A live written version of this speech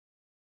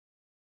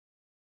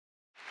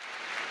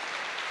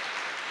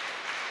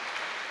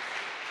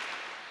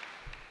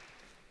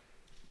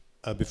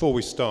Before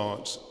we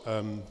start,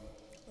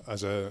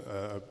 as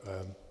a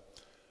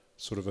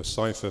sort of a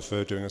cipher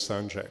for doing a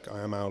sound check, I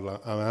am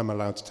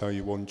allowed to tell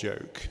you one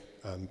joke,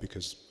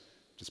 because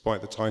despite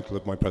the title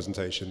of my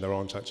presentation, there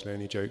aren't actually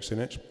any jokes in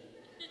it.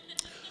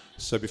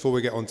 So before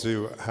we get on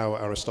to how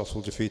Aristotle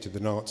defeated the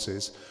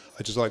Nazis,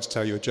 I'd just like to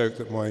tell you a joke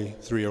that my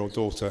 3-year-old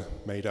daughter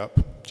made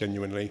up,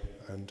 genuinely,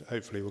 and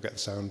hopefully we'll get the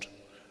sound.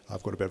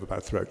 I've got a bit of a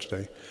bad throat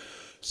today.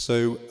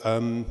 So,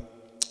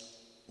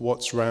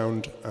 what's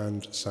round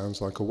and sounds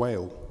like a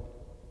whale?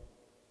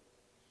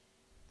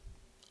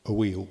 A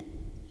wheel.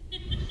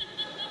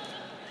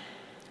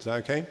 Is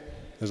that okay?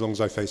 As long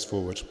as I face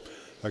forward.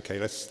 Okay,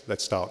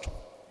 let's start.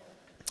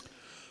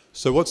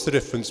 So what's the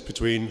difference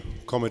between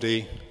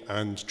comedy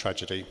and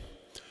tragedy?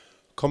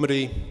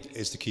 Comedy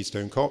is the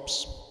Keystone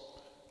Cops.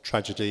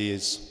 Tragedy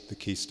is the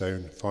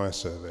Keystone Fire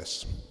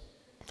Service.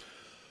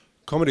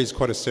 Comedy is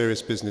quite a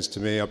serious business to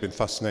me. I've been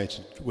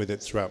fascinated with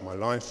it throughout my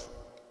life.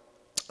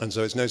 And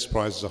so it's no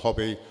surprise as a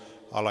hobby,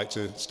 I like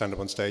to stand up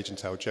on stage and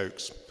tell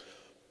jokes.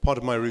 Part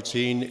of my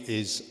routine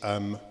is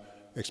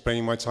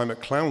explaining my time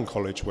at Clown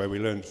College, where we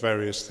learned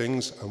various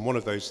things, and one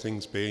of those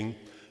things being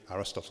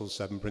Aristotle's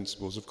 7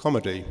 principles of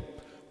comedy,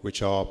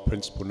 which are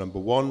principle number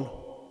 1,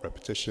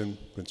 repetition,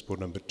 principle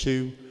number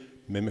 2,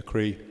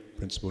 mimicry,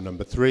 principle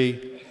number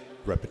 3,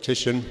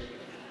 repetition.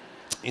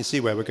 You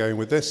see where we're going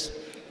with this.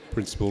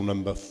 Principle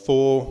number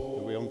 4,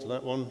 are we on to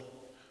that one?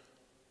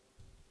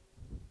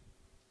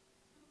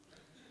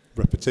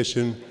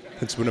 Repetition.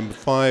 Principle number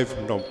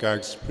 5, knob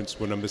gags.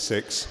 Principle number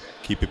 6,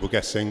 keep people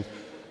guessing.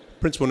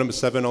 Principle number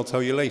 7, I'll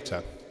tell you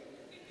later.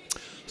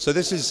 So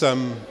this is,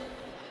 I'm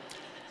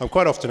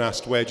quite often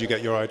asked, where do you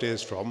get your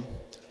ideas from?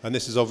 And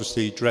this is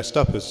obviously dressed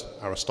up as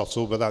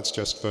Aristotle, but that's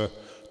just for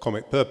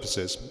comic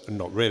purposes, and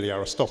not really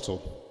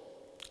Aristotle.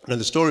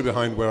 And the story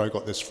behind where I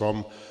got this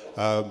from,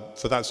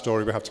 for that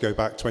story we have to go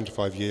back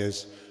 25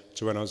 years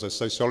to when I was a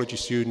sociology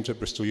student at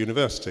Bristol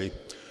University,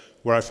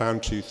 where I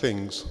found 2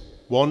 things.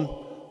 1,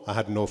 I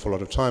had an awful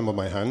lot of time on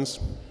my hands.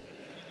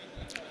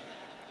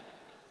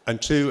 And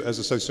 2, as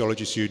a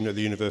sociology student at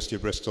the University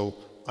of Bristol,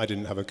 I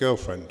didn't have a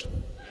girlfriend.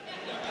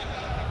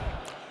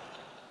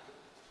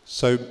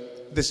 So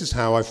this is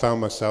how I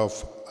found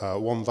myself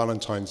one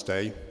Valentine's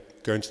Day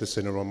going to the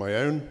cinema on my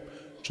own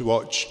to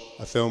watch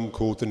a film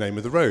called The Name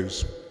of the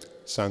Rose.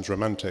 Sounds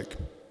romantic.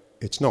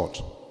 It's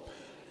not.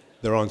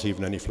 There aren't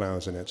even any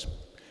flowers in it.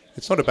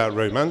 It's not about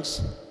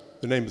romance.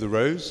 The Name of the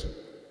Rose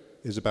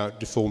is about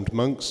deformed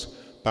monks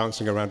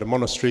bouncing around a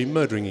monastery,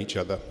 murdering each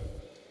other.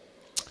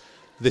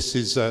 This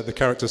is the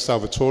character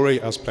Salvatore,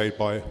 as played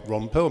by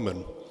Ron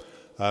Perlman.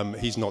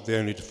 He's not the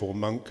only deformed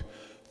monk.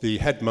 The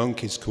head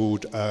monk is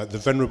called the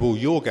Venerable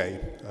Jorge,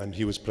 and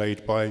he was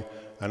played by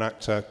an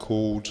actor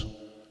called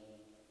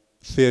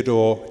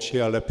Theodore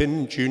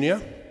Chialepin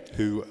Jr.,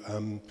 who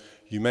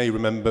you may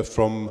remember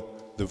from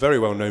the very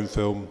well-known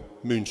film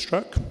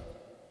Moonstruck.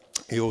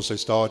 He also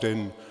starred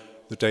in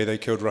The Day They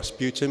Killed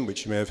Rasputin,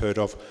 which you may have heard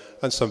of,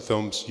 and some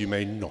films you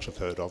may not have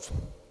heard of.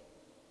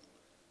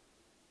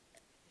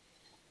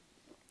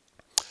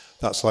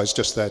 That slide's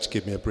just there to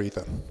give me a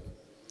breather.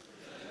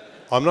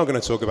 I'm not going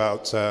to talk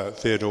about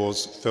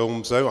Theodore's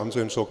films, though. I'm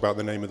going to talk about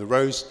The Name of the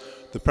Rose.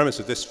 The premise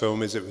of this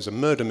film is it was a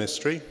murder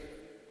mystery.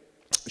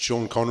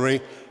 Sean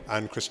Connery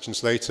and Christian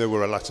Slater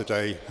were a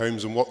latter-day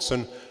Holmes and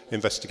Watson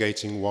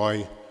investigating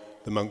why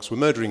the monks were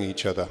murdering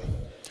each other.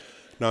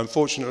 Now,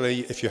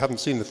 unfortunately, if you haven't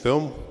seen the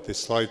film, this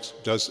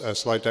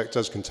slide deck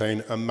does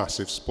contain a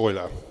massive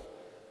spoiler.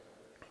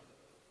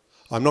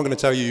 I'm not going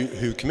to tell you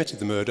who committed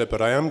the murder,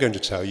 but I am going to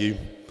tell you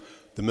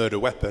the murder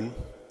weapon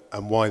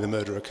and why the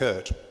murder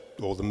occurred,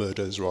 or the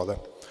murders rather.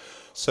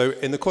 So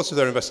in the course of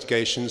their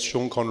investigations,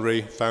 Sean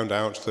Connery found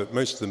out that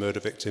most of the murder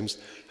victims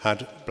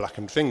had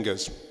blackened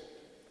fingers.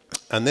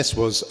 And this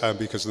was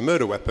because the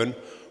murder weapon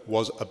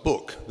was a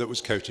book that was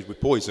coated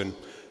with poison.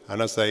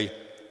 And as they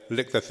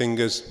licked their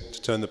fingers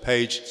to turn the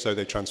page, so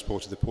they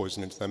transported the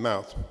poison into their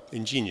mouth.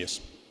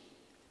 Ingenious.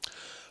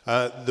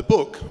 The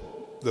book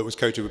that was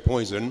coated with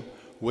poison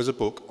was a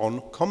book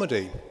on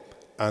comedy.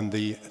 And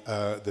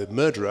the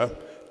murderer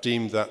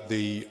deemed that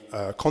the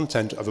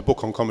content of a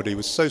book on comedy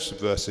was so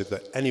subversive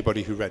that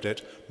anybody who read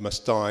it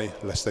must die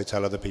lest they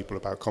tell other people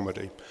about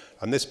comedy.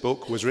 And this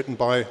book was written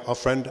by our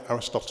friend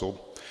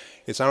Aristotle.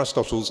 It's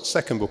Aristotle's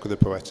second book of the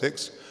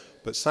Poetics,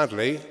 but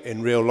sadly,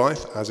 in real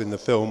life, as in the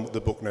film, the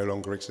book no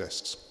longer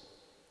exists.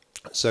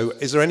 So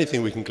is there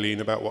anything we can glean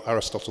about what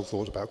Aristotle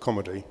thought about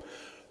comedy?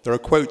 There are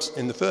quotes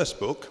in the first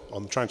book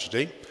on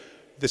tragedy.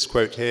 This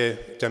quote here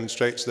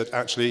demonstrates that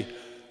actually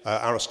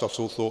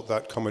Aristotle thought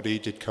that comedy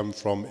did come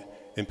from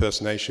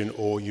impersonation,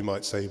 or you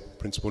might say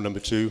principle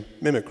number 2,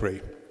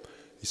 mimicry.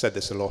 He said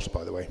this a lot,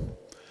 by the way.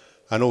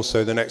 And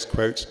also the next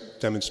quote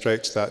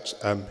demonstrates that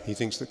he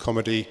thinks that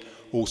comedy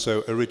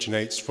also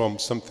originates from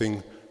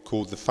something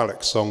called the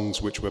phallic songs,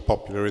 which were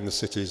popular in the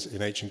cities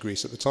in ancient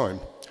Greece at the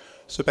time.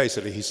 So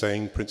basically he's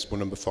saying principle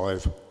number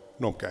 5,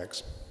 knob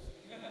gags.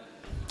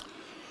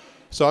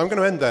 So I'm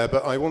going to end there,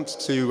 but I want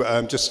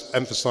to just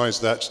emphasise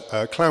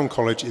that Clown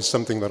College is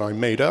something that I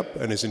made up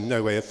and is in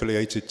no way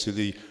affiliated to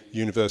the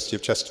University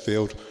of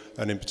Chesterfield,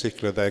 and in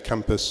particular their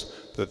campus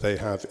that they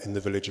have in the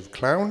village of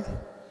Clown.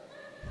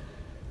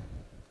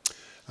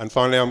 And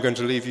finally, I'm going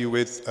to leave you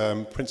with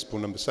principle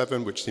number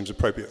 7, which seems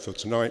appropriate for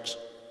tonight: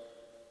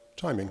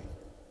 timing.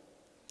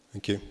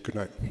 Thank you. Good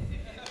night.